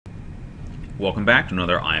Welcome back to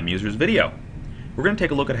another IMUsers video. We're going to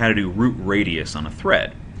take a look at how to do root radius on a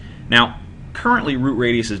thread. Now, currently root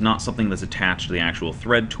radius is not something that's attached to the actual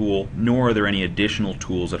thread tool, nor are there any additional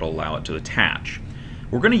tools that will allow it to attach.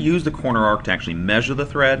 We're going to use the corner arc to actually measure the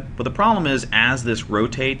thread, but the problem is as this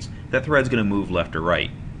rotates, that thread's going to move left or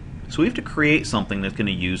right. So we have to create something that's going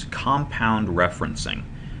to use compound referencing.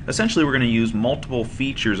 Essentially, we're going to use multiple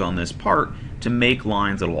features on this part to make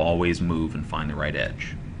lines that will always move and find the right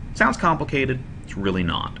edge. Sounds complicated, it's really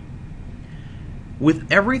not.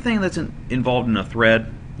 With everything that's involved in a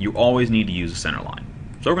thread, you always need to use a center line.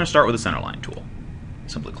 So we're going to start with the center line tool.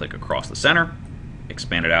 Simply click across the center,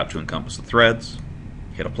 expand it out to encompass the threads,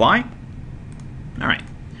 hit apply. Alright.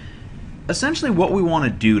 Essentially what we want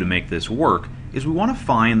to do to make this work is we want to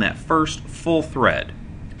find that first full thread.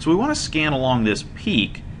 So we want to scan along this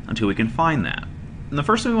peak until we can find that. And the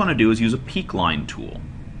first thing we want to do is use a peak line tool.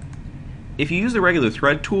 If you use the regular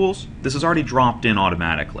thread tools, this is already dropped in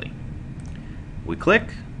automatically. We click,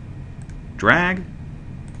 drag,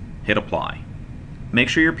 hit apply. Make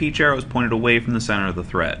sure your peach arrow is pointed away from the center of the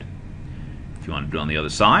thread. If you want to do it on the other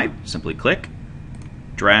side, simply click,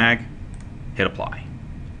 drag, hit apply.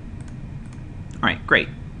 Alright, great.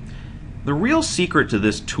 The real secret to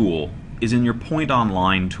this tool is in your point on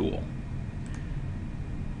line tool.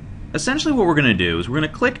 Essentially what we're going to do is we're going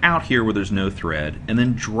to click out here where there's no thread and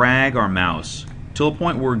then drag our mouse to a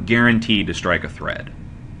point where we're guaranteed to strike a thread.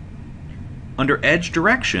 Under edge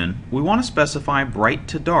direction, we want to specify bright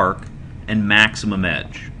to dark and maximum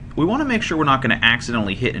edge. We want to make sure we're not going to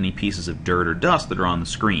accidentally hit any pieces of dirt or dust that are on the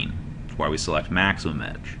screen. That's why we select maximum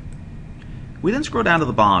edge. We then scroll down to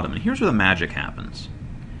the bottom, and here's where the magic happens.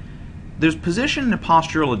 There's position and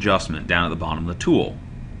postural adjustment down at the bottom of the tool.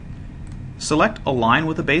 Select Align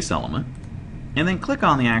with a base element, and then click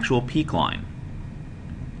on the actual peak line.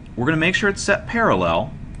 We're going to make sure it's set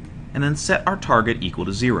parallel, and then set our target equal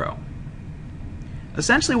to 0.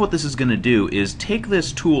 Essentially what this is going to do is take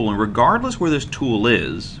this tool, and regardless where this tool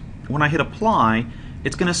is, when I hit apply,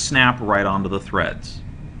 it's going to snap right onto the threads.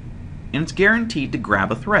 And it's guaranteed to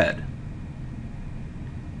grab a thread.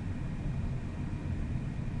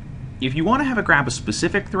 If you want to have it grab a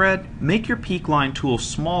specific thread, make your peak line tool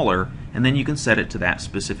smaller, and then you can set it to that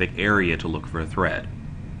specific area to look for a thread.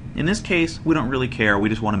 In this case, we don't really care, we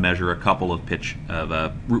just want to measure a couple of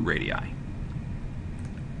root radii.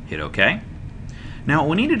 Hit OK. Now what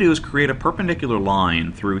we need to do is create a perpendicular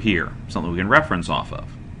line through here, something we can reference off of.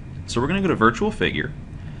 So we're going to go to Virtual Figure,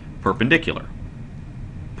 Perpendicular.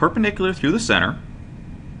 Perpendicular through the center,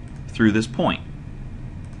 through this point.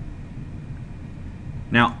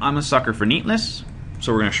 Now, I'm a sucker for neatness,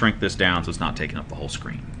 so we're going to shrink this down so it's not taking up the whole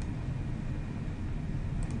screen.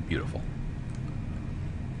 Beautiful.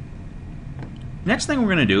 Next thing we're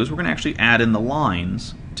going to do is we're going to actually add in the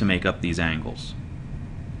lines to make up these angles.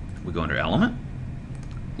 We go under Element,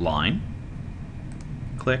 Line,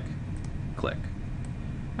 click, click.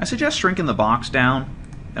 I suggest shrinking the box down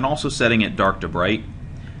and also setting it dark to bright.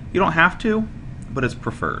 You don't have to, but it's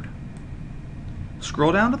preferred.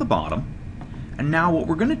 Scroll down to the bottom. And now what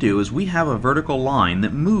we're going to do is we have a vertical line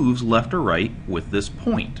that moves left or right with this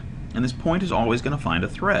point. And this point is always going to find a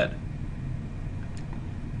thread.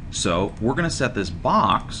 So we're going to set this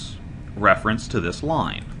box reference to this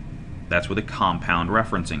line. That's where the compound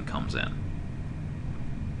referencing comes in.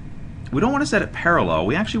 We don't want to set it parallel,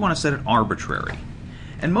 we actually want to set it arbitrary.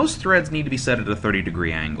 And most threads need to be set at a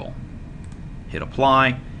 30-degree angle. Hit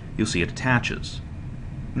apply, you'll see it attaches.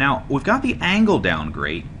 Now we've got the angle down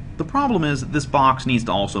great. The problem is that this box needs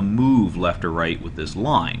to also move left or right with this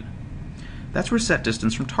line. That's where set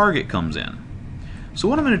distance from target comes in. So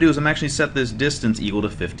what I'm going to do is I'm actually set this distance equal to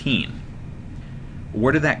 15.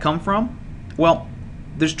 Where did that come from? Well,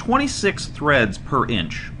 there's 26 threads per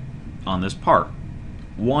inch on this part.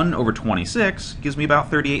 1 over 26 gives me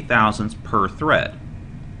about 38 thousandths per thread.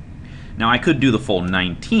 Now I could do the full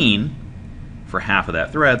 19 for half of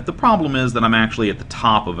that thread. The problem is that I'm actually at the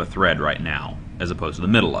top of a thread right now, as opposed to the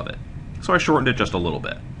middle of it. So I shortened it just a little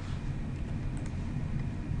bit.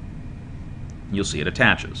 You'll see it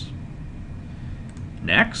attaches.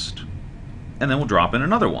 Next, and then we'll drop in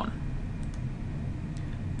another one.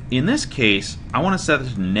 In this case, I want to set it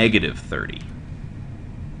to negative 30.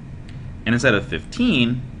 And instead of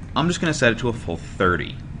 15, I'm just going to set it to a full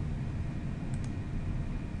 30.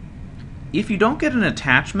 If you don't get an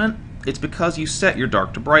attachment, it's because you set your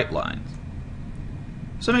dark to bright lines.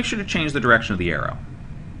 So make sure to change the direction of the arrow.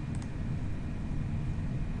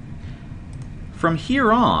 From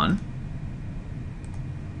here on,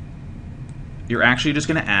 you're actually just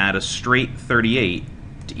going to add a straight 38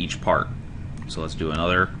 to each part. So let's do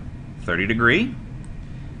another 30 degree.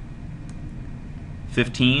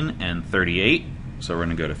 15 and 38, so we're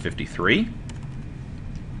going to go to 53.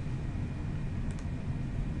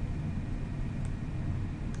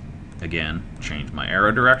 Again, change my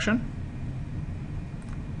arrow direction.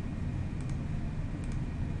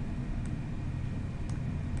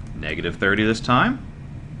 Negative 30 this time.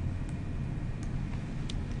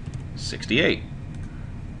 68.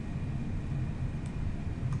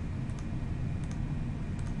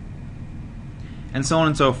 And so on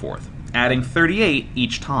and so forth, adding 38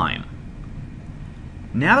 each time.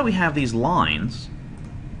 Now that we have these lines,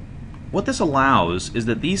 what this allows is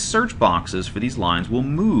that these search boxes for these lines will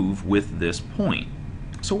move with this point.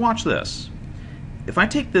 So watch this. If I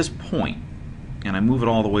take this point and I move it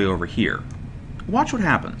all the way over here, watch what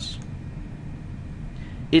happens.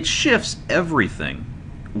 It shifts everything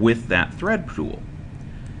with that thread tool.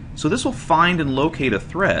 So this will find and locate a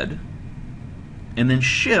thread and then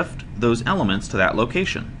shift those elements to that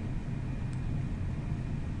location.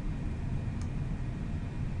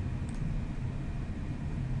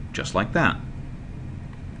 Just like that.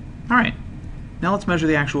 Alright, now let's measure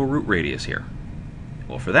the actual root radius here.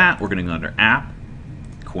 Well, for that, we're going to go under App,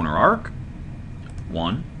 Corner Arc,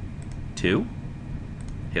 1, 2,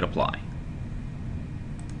 hit Apply.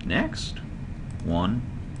 Next, 1,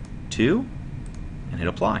 2, and hit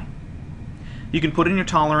Apply. You can put in your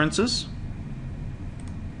tolerances,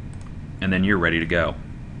 and then you're ready to go.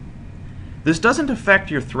 This doesn't affect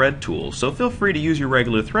your thread tool, so feel free to use your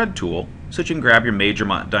regular thread tool so that you can grab your major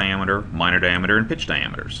diameter, minor diameter, and pitch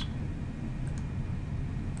diameters.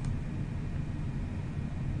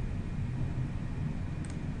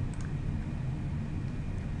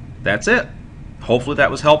 That's it. Hopefully that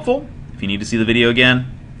was helpful. If you need to see the video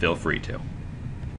again, feel free to.